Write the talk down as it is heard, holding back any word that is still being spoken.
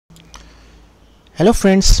Hello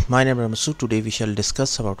friends, my name is Ramasu. Today we shall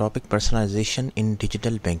discuss about topic personalization in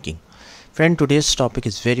digital banking. Friend, today's topic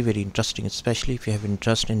is very interesting, especially if you have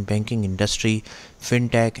interest in banking industry,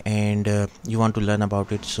 fintech, and you want to learn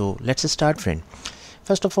about it. So let's start, friend.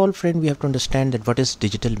 First of all, friend, we have to understand that what is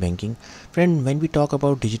digital banking. Friend, when we talk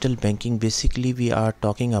about digital banking, basically we are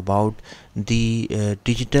talking about the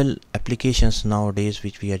digital applications nowadays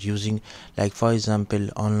which we are using, like for example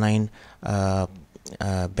online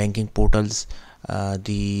banking portals,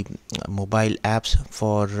 the mobile apps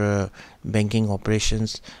for banking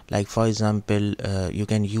operations. Like for example, you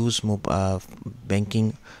can use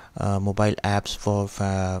banking mobile apps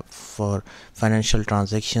for financial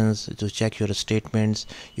transactions, to check your statements.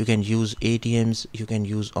 You can use ATMs, you can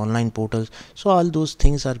use online portals. So all those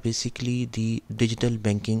things are basically the digital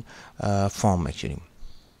banking form actually.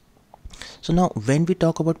 So now when we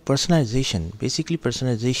talk about personalization, basically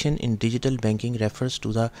personalization in digital banking refers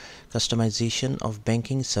to the customization of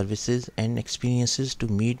banking services and experiences to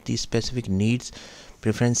meet the specific needs,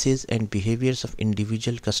 preferences and behaviors of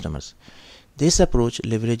individual customers. This approach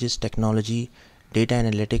leverages technology, data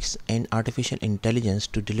analytics and artificial intelligence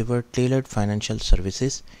to deliver tailored financial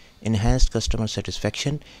services, enhance customer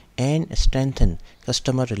satisfaction and strengthen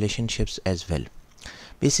customer relationships as well.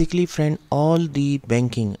 Basically friend, all the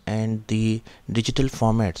banking and the digital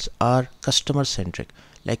formats are customer centric.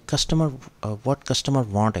 Like customer, what customer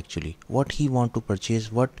want actually, what he want to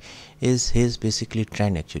purchase, what is his basically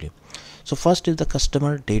trend actually. So first is the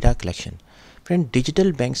customer data collection. Friend,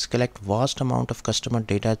 digital banks collect vast amount of customer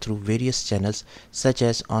data through various channels such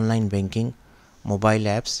as online banking, mobile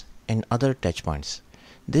apps and other touchpoints.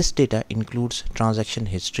 This data includes transaction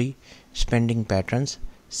history, spending patterns,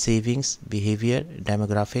 savings, behavior,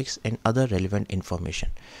 demographics and other relevant information.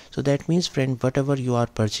 So that means friend, whatever you are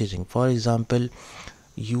purchasing, for example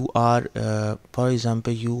you have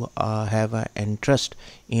an interest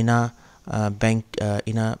in a bank,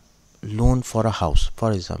 in a loan for a house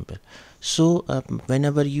for example. So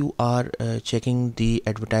whenever you are checking the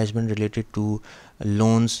advertisement related to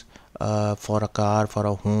loans for a car, for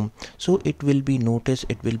a home, so it will be noticed,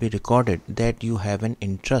 it will be recorded that you have an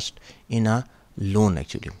interest in a loan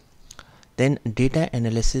actually. Then data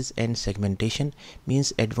analysis and segmentation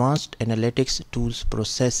means advanced analytics tools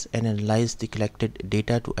process and analyze the collected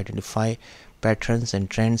data to identify patterns and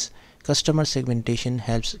trends. Customer segmentation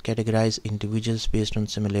helps categorize individuals based on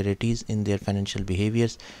similarities in their financial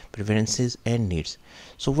behaviors, preferences and needs.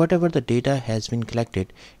 So whatever the data has been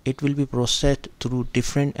collected, it will be processed through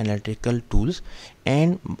different analytical tools,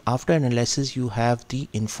 and after analysis you have the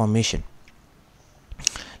information.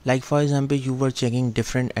 Like for example, you were checking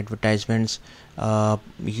different advertisements,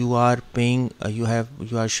 you are paying,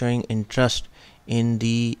 you are showing interest in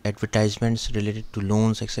the advertisements related to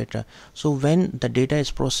loans, etc. So when the data is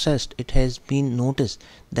processed, it has been noticed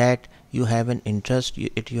that you have an interest,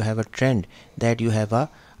 you have a trend that you have a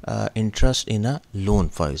interest in a loan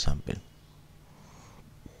for example.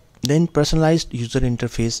 Then personalized user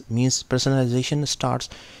interface means personalization starts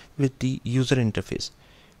with the user interface.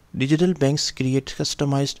 Digital banks create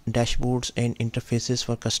customized dashboards and interfaces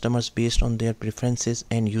for customers based on their preferences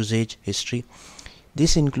and usage history.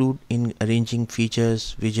 This include in arranging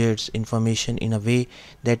features, widgets, information in a way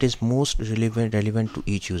that is most relevant to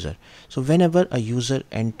each user. So whenever a user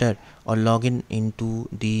enter or log in into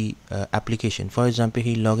the application, for example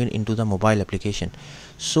he log in into the mobile application,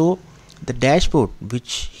 so the dashboard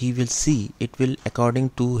which he will see, it will according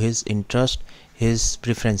to his interest, his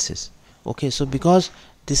preferences. Okay, so because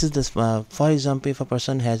this is this for example, if a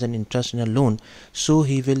person has an interest in a loan, so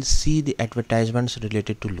he will see the advertisements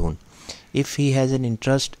related to loan. If he has an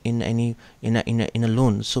interest in any in a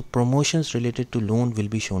loan, so promotions related to loan will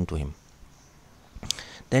be shown to him.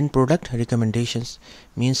 Then product recommendations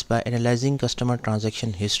means by analyzing customer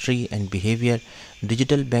transaction history and behavior,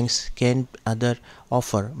 digital banks can other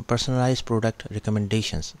offer personalized product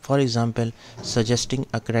recommendations. For example, suggesting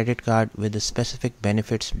a credit card with specific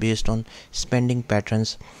benefits based on spending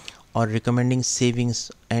patterns, or recommending savings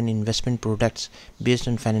and investment products based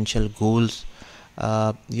on financial goals.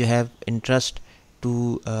 You have interest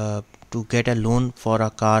to get a loan for a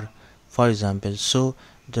car for example, so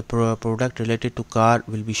the product related to car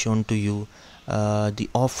will be shown to you, the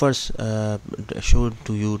offers shown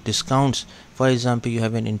to you, discounts. For example, you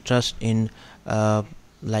have an interest in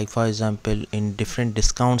like for example in different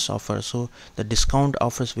discounts offer, so the discount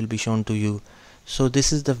offers will be shown to you. So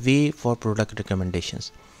this is the way for product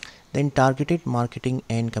recommendations. Then targeted marketing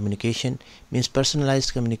and communication means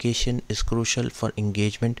personalized communication is crucial for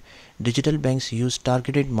engagement. Digital banks use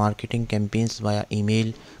targeted marketing campaigns via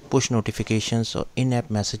email, push notifications, or in-app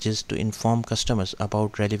messages to inform customers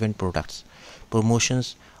about relevant products,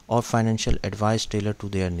 promotions, or financial advice tailored to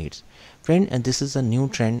their needs. Friend, and this is a new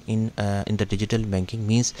trend in the digital banking,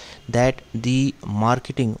 means that the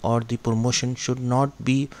marketing or the promotion should not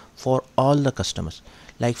be for all the customers.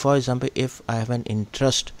 Like for example, if I have an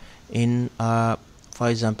interest in I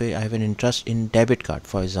have an interest in debit card,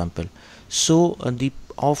 for example, so the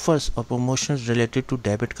offers or promotions related to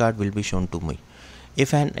debit card will be shown to me.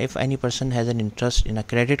 If any person has an interest in a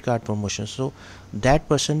credit card promotion, so that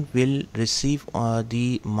person will receive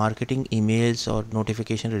the marketing emails or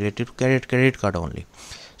notification related to credit card only.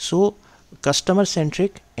 So customer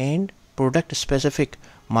centric and product specific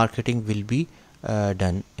marketing will be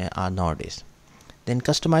done nowadays. Then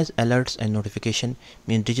customized alerts and notification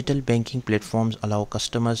mean digital banking platforms allow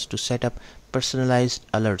customers to set up personalized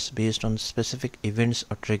alerts based on specific events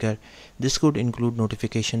or trigger. This could include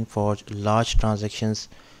notification for large transactions,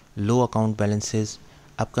 low account balances,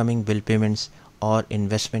 upcoming bill payments, or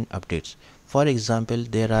investment updates. For example,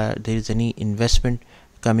 there is any investment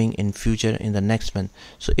coming in future in the next month,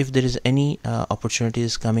 so if there is any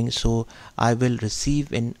opportunities coming, so I will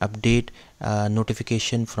receive an update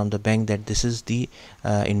notification from the bank that this is the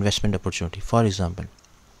investment opportunity. For example,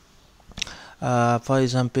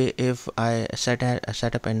 if I set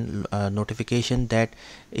up an notification that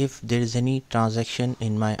if there is any transaction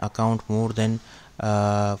in my account more than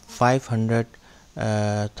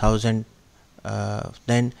 500,000,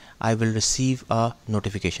 then I will receive a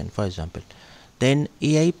notification, for example. Then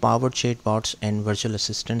AI powered chatbots and virtual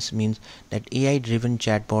assistants means that AI driven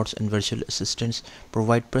chatbots and virtual assistants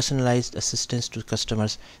provide personalized assistance to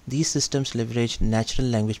customers. These systems leverage natural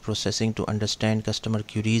language processing to understand customer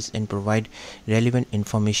queries and provide relevant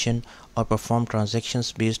information or perform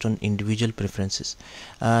transactions based on individual preferences.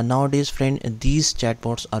 Nowadays, friend, these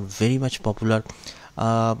chatbots are very much popular.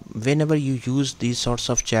 Whenever you use these sorts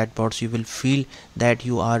of chatbots, you will feel that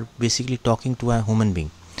you are basically talking to a human being.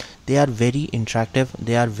 They are very interactive,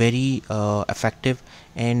 they are very effective,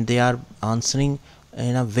 and they are answering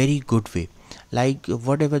in a very good way. Like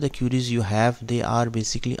whatever the queries you have, they are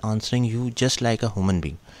basically answering you just like a human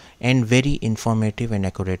being, and very informative and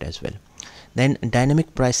accurate as well. Then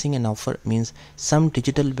dynamic pricing and offer means some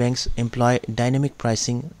digital banks employ dynamic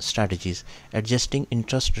pricing strategies, adjusting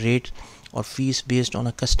interest rates or fees based on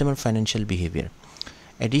a customer financial behavior.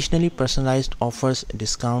 Additionally, personalized offers,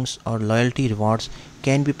 discounts, or loyalty rewards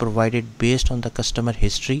can be provided based on the customer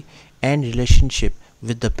history and relationship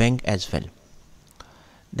with the bank as well.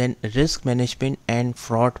 Then risk management and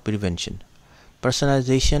fraud prevention.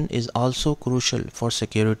 Personalization is also crucial for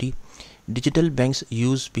security. Digital banks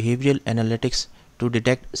use behavioral analytics to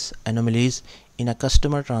detect anomalies in a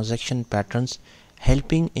customer transaction patterns,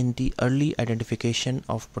 helping in the early identification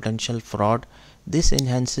of potential fraud. This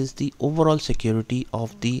enhances the overall security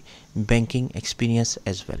of the banking experience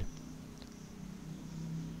as well.